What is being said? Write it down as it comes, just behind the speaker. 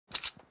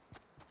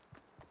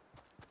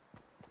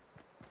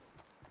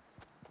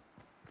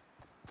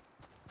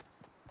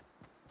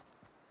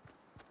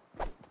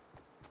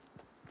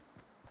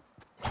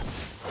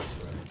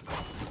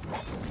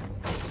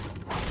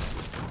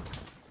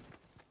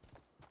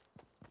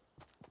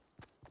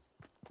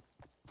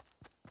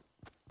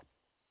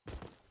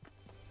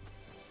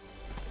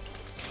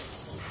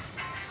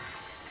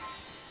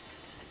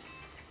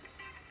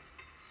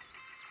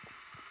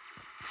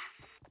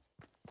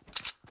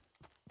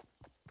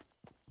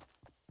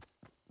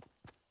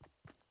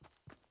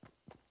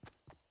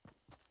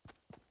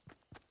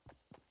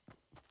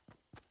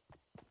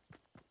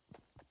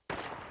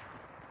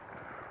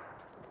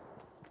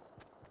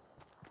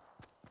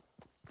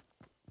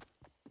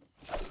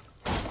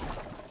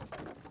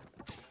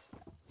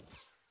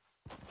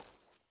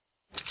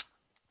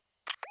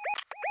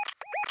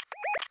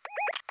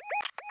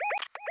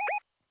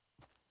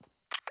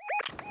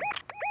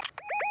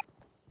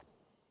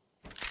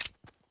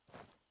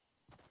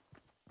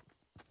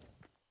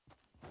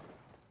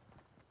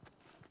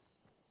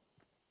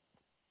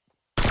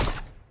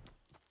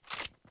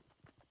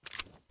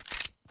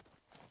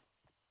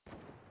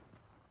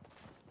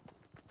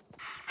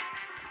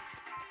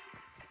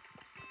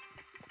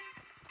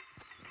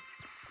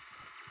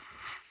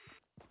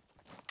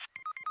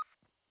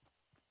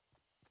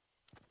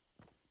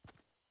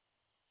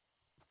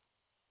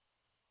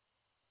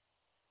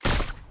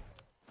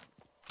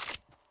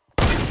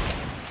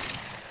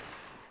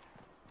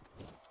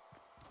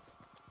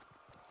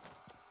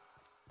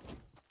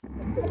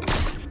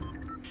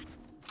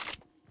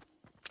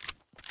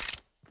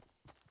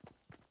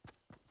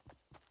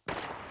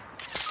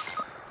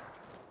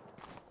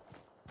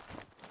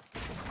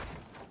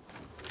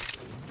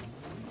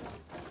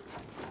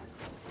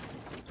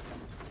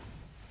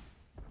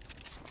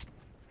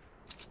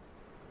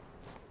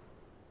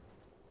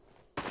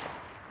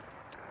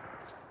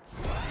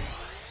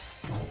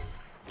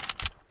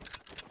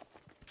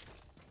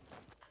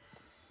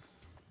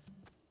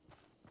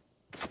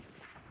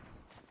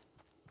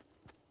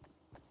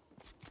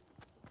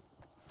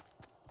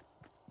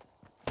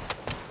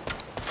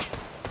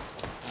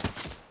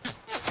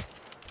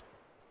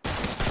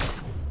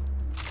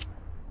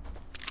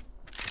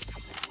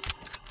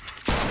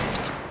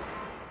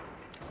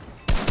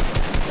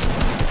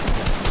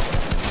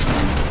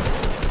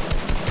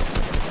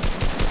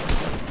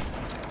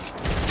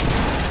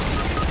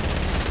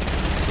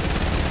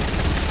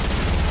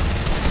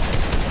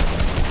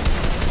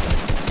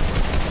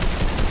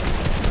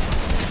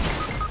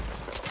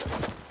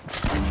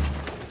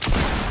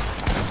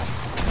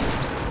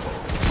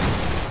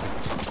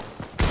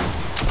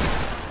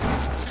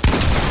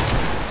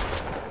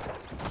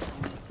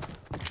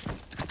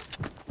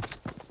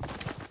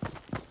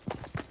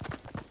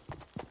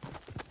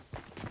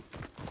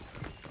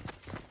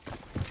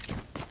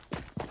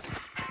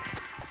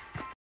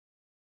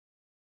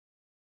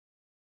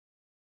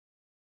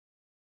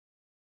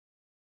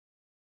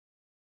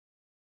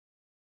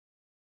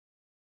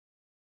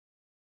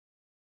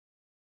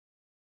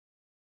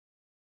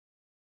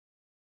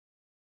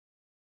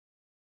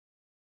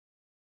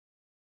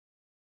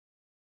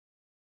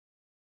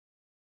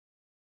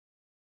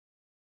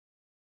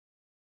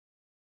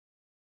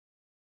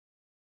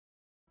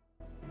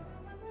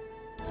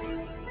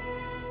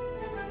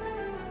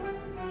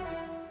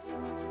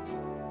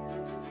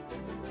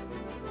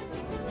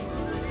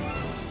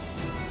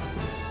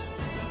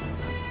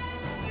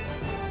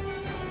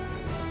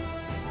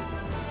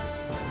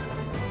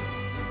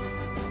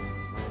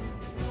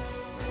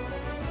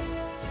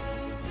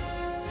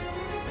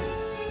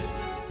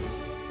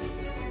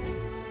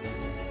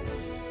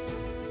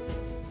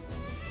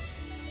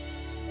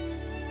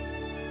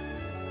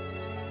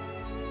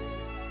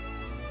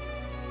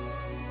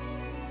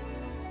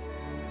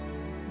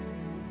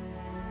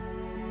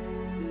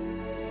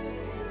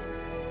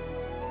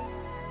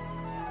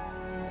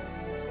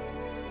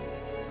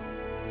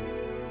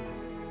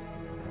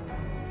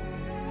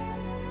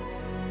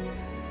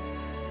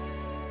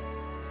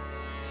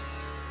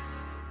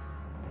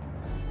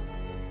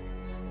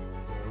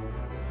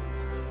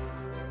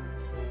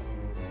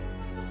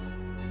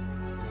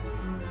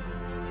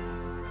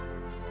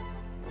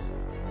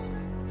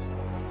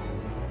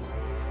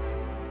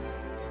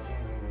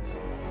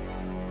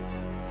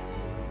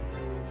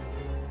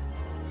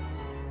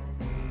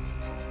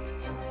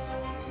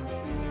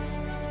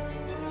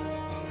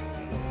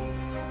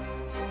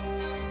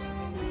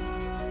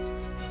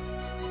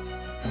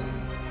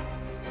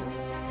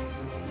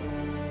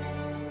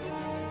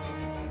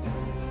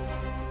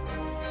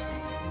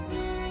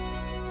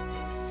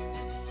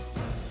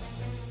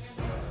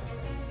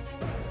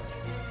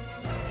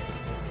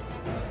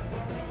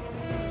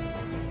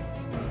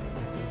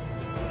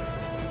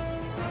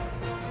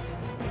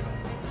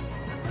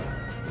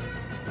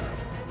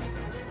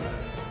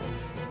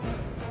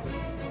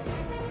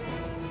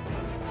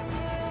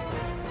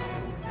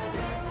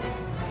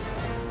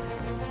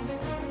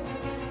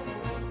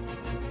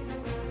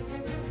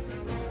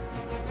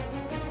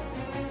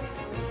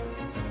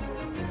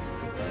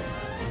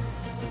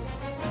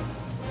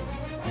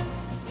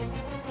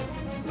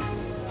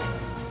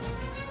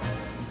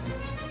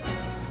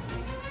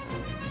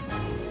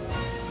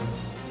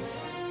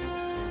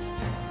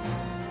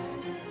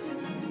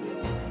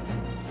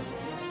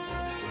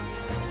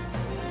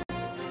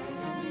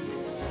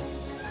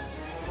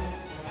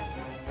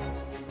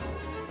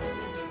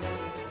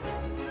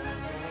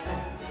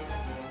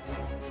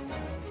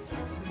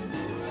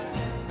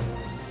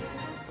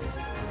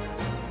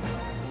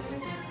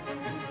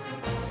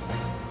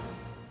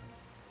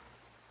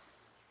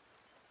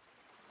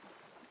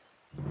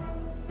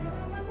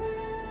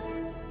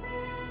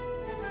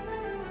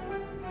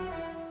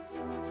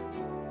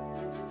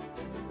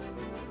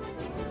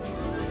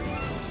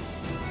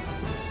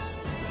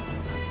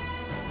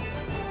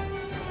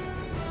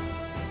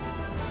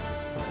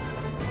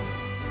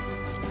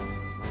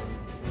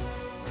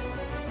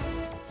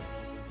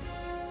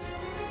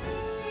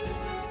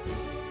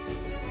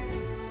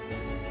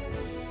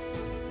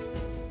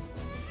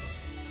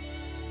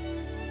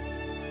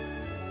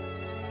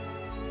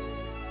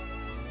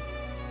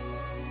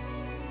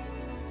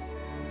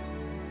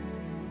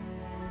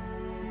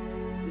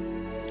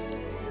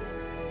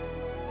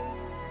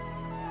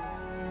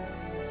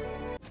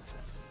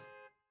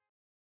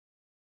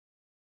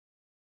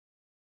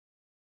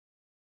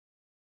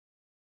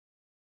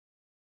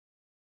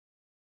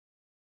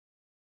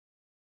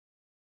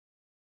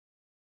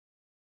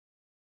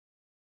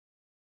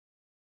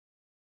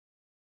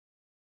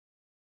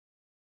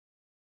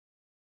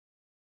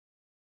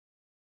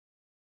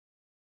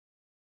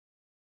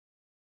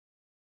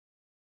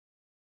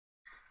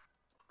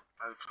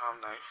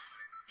I'm nice.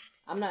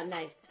 I'm not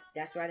nice.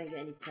 That's why I didn't get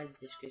any presents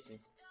this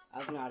Christmas. I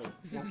was naughty.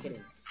 Not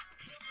kidding.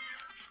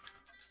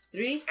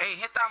 3, Hey,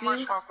 hit that 2,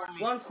 march walk with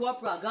me. 1,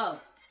 corporal, go.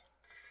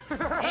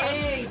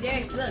 Hey,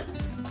 Darius, look.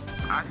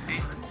 I see.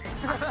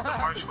 I hit the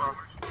march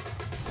walk.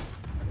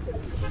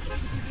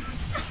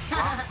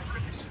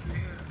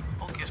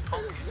 Hocus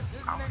pocus.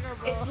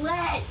 It's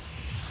lit!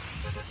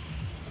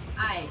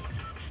 Alright.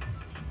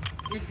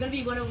 There's gonna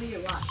be one over here,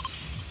 watch.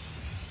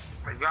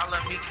 If y'all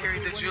let me carry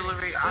the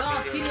jewelry, I'll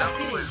No, be kidding, the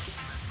I'm kidding.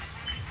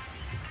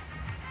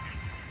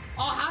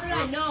 Oh, how did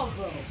I know,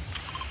 bro?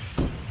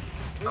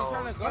 Where's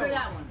trying to go? Go to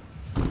that one.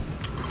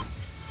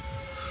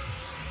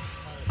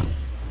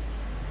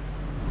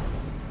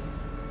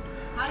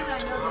 How did I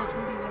know there was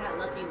gonna be one at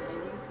Lucky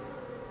Landing?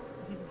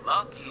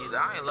 Lucky?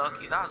 That ain't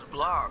lucky. That's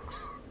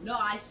blocks. No,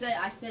 I said,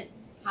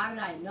 how did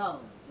I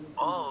know?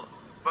 Oh,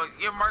 but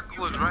your marker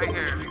was right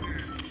here.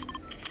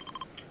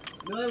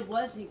 No, it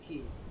wasn't,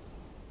 kid.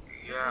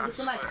 Yeah. Look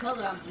at my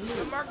color, I'm blue.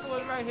 The marker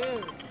was right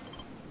here.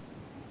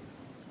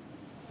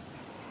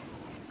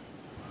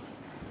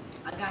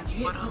 I got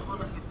drip.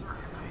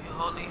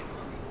 Holy.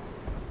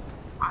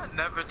 I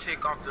never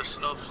take off the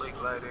snowflake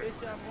lighter.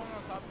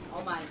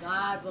 Oh my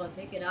god, bro,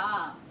 take it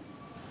off.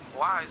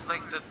 Why? It's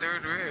like the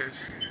third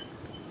rears.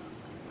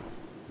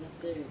 The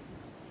third.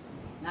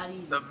 Not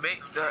even.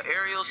 The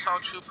aerial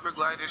salt trooper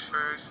gliders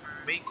first,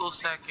 Mako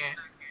second,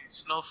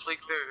 snowflake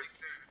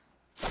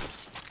third.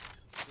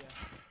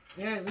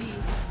 Barely.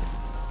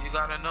 You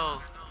gotta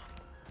know.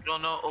 You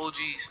don't know OG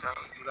stuff.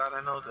 You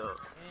gotta know though.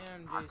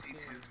 Damn, I teach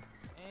you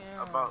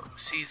about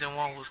season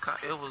 1 was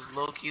it was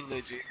low key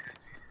legit.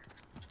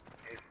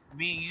 If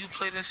me and you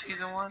played in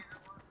season 1,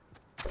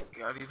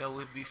 you already know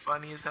it'd be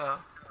funny as hell.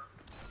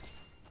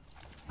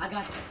 I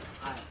got you.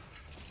 Alright.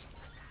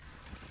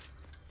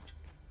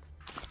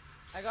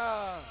 I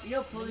got. You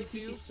know, Poly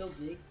Peak is so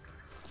big.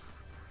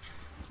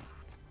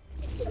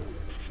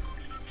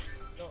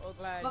 Don't look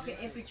like Fucking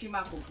infantry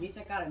Marco, bitch.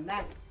 I got a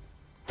map.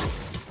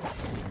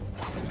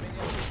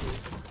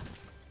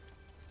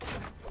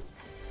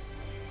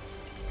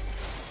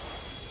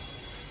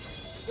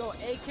 Yo,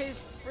 AK's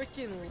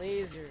freaking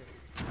laser.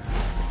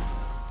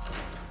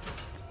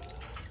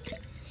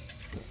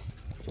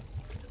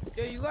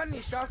 Yo, you got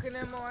any shotgun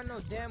ammo? I know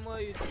damn well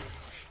you do.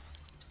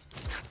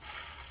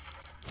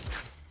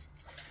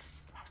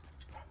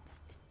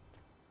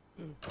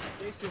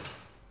 Jason,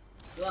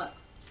 What?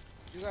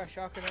 you got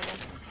shotgun ammo?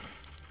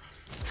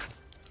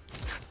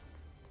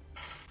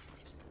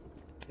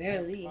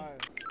 Barely. 5.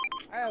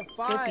 I have Kill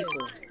 5.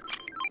 people.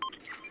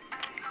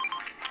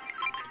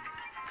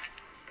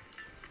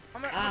 How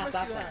much Bye, you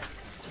bye. have?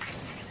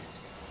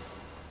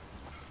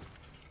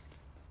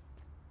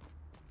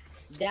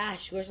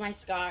 Dash, where's my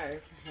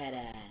scarf? Head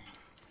at.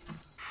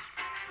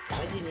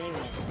 What'd you name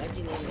it?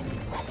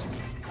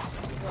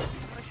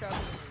 My shotgun.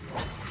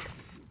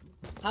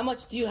 How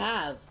much do you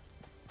have?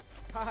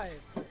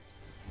 5.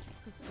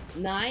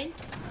 9?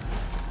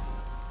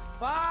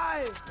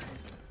 5!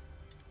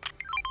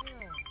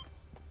 Damn.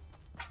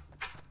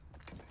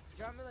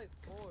 Drop me like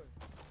 4.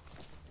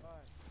 5.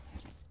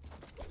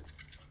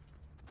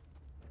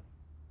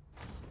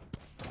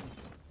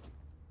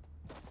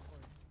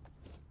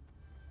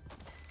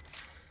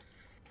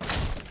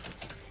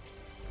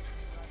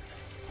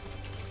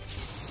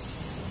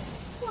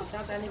 I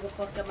thought that nigga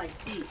fucked up my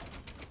seat.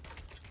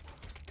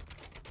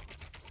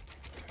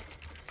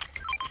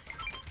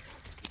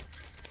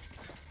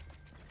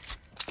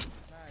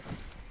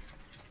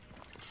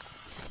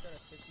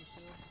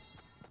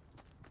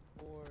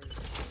 Or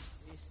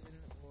Jason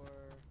or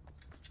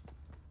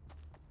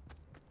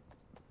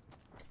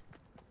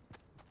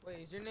wait,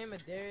 is your name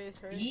Darius,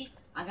 right? Beat?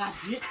 I got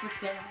drip for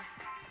sale.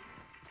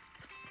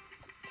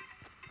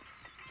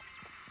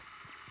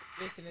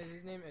 Jason, is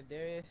his name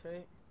Darius,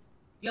 right?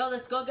 Yo,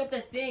 let's go get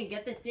the thing.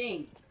 Get the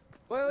thing.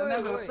 Wait,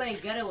 Remember, we're playing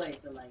getaway,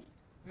 so like,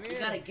 Man, you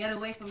gotta get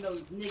away from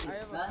those niggas, I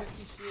have bruh. a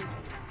 50 shield.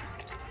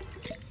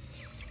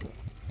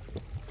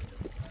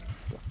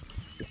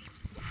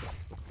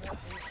 Yeah,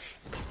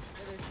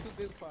 there's 2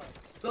 big pots.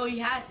 Bro, he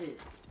has it.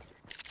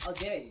 Oh,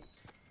 Darius.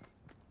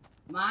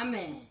 My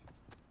man.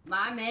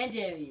 My man,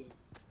 Darius.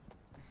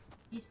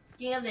 He's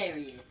fucking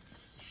hilarious.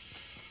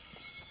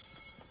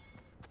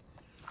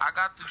 I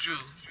got the Jew.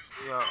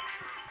 Yeah.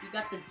 He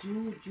got the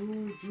Jew.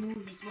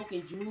 He's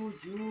smoking Jew.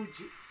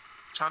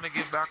 Trying to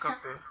get back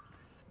up there.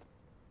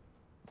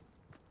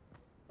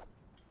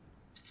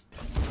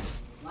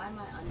 Why am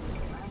I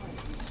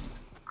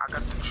I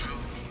got the Jew.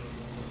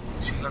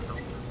 She got the.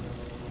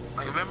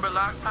 Like, remember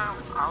last time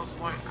I was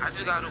wearing? I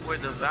just gotta wear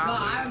the Bro, Valor.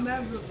 I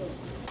remember, bro.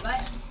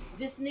 But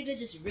this nigga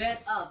just ran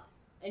up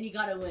and he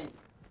got a win.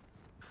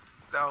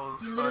 That was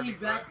He funny.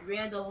 literally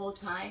ran the whole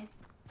time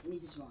and he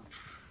just won.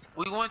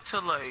 We went to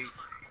like.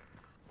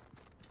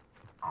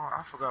 Oh,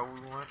 I forgot where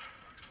we went.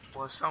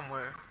 Was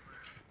somewhere.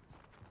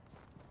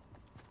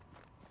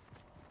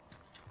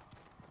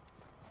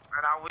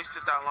 And I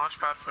wasted that launch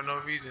pad for no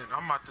reason.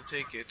 I'm about to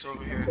take it. It's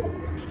over here.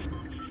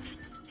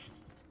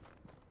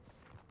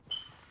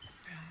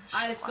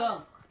 Alright, let's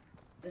go.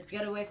 Let's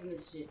get away from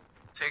this shit.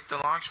 Take the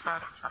launch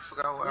pad. I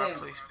forgot where I Where?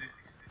 placed it.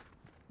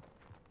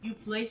 You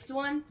placed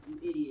one? You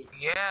idiot.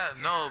 Yeah,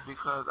 no,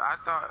 because I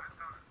thought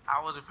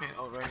I wasn't paying.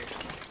 Oh, right here.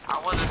 I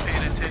wasn't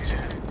paying attention.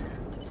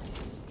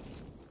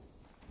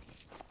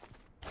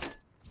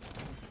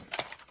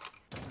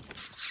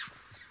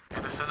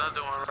 And there's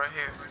another one right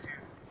here.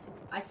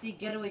 I see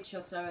getaway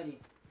trucks already.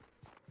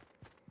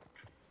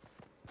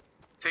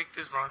 Take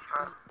this launch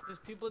pad. There's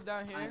people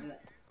down I here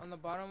bet. on the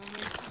bottom of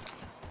me.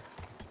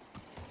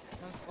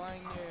 One's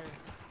flying here.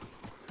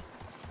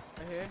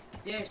 Right here.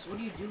 Darius, what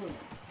are you doing?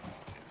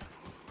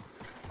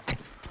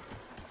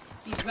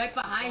 He's right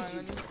behind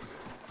Flying you. on you.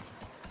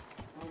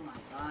 Oh my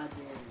god,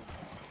 Darius.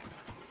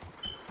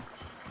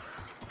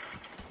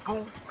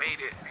 Boom,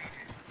 made it.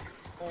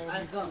 Oh, Alright, me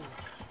let's go. too.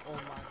 Oh my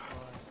god.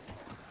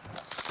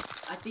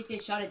 I think they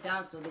shot it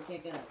down so they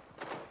can't get us.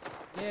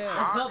 Yeah.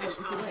 Let's go, they boys.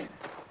 We can win.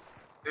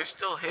 They're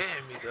still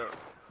hitting me though.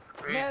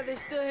 Crazy. Yeah, they're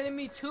still hitting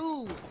me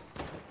too.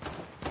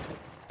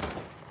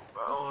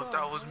 Oh, if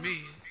that was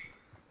me,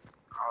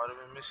 I would have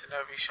been missing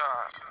every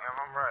shot. Damn,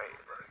 I'm right.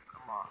 Like,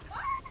 come on.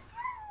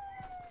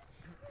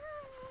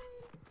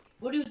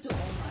 What do you do? Oh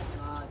my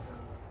god, bro.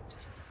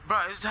 Bro,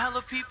 there's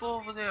hella people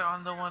over there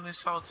on the one in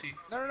Salty.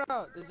 No.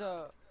 There's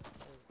a.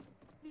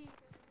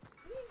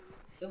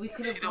 If we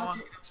could See have the gone one?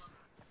 to...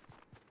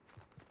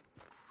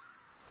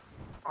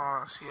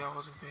 Oh, see, I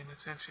wasn't paying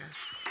attention.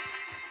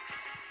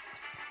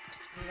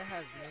 I mean, I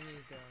have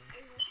minis though.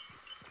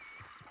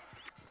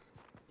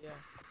 Yeah.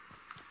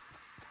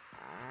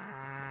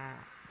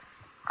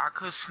 I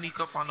could sneak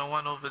up on the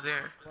one over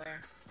there.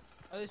 Where?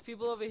 Oh, there's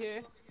people over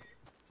here.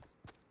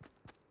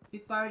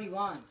 We've already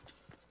won.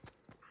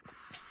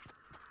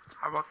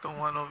 How about the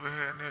one over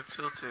here near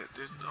Tilted?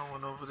 There's no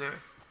one over there.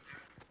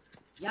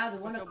 Yeah, the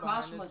one Look up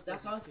across behind from us, us.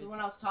 That's fucking the one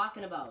I was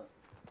talking about.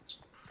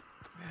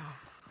 Yeah.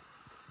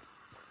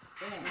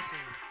 Yeah.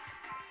 Listen.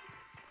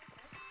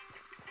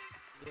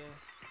 Yeah.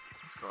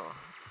 Let's go.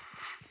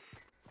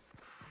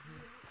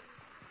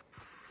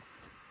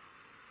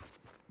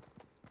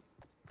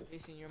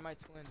 Jason, you're my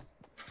twin.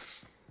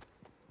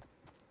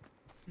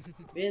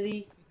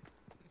 Really?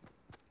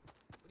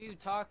 What are you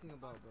talking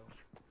about, bro?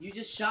 You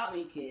just shot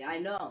me, kid. I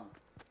know.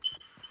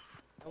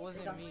 That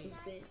wasn't me.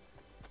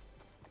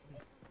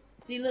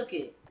 See, look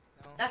it.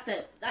 No.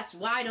 That's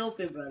wide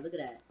open, bro. Look at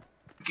that.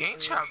 Game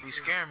chop be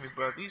scaring me,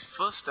 bro. These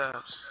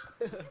footsteps.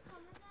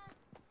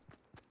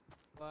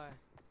 Why?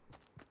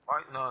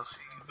 Why? No,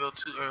 see, you built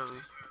too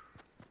early.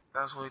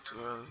 That's way too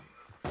early.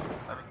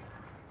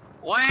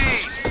 Wait!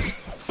 Yeah,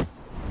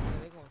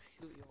 they gonna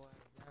shoot your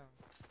ass down.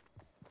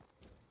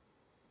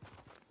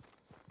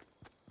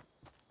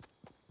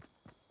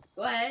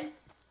 Go ahead.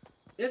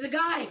 There's a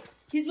guy.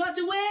 He's about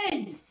to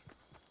win.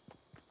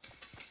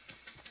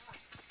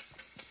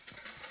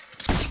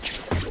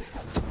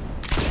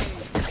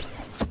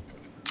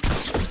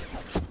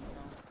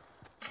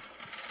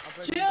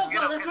 Chill,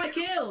 bro. That's my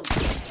kill.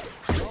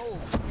 No.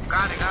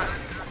 Got it.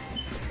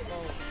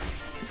 Oh.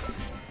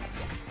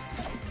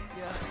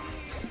 Yeah.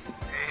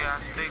 Yeah,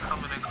 I stay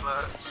coming in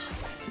clutch.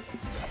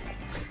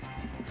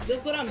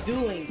 Look what I'm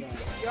doing,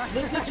 bro.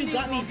 Look what you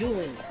got me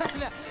doing.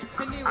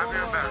 I need I'll one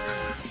be more. back.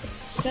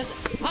 Because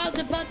I was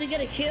about to get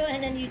a kill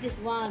and then you just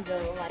won, bro.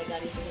 Oh my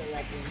god, he's a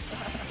legend.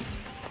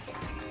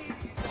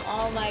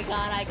 Oh my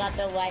god, I got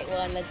the white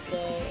one. Let's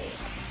go.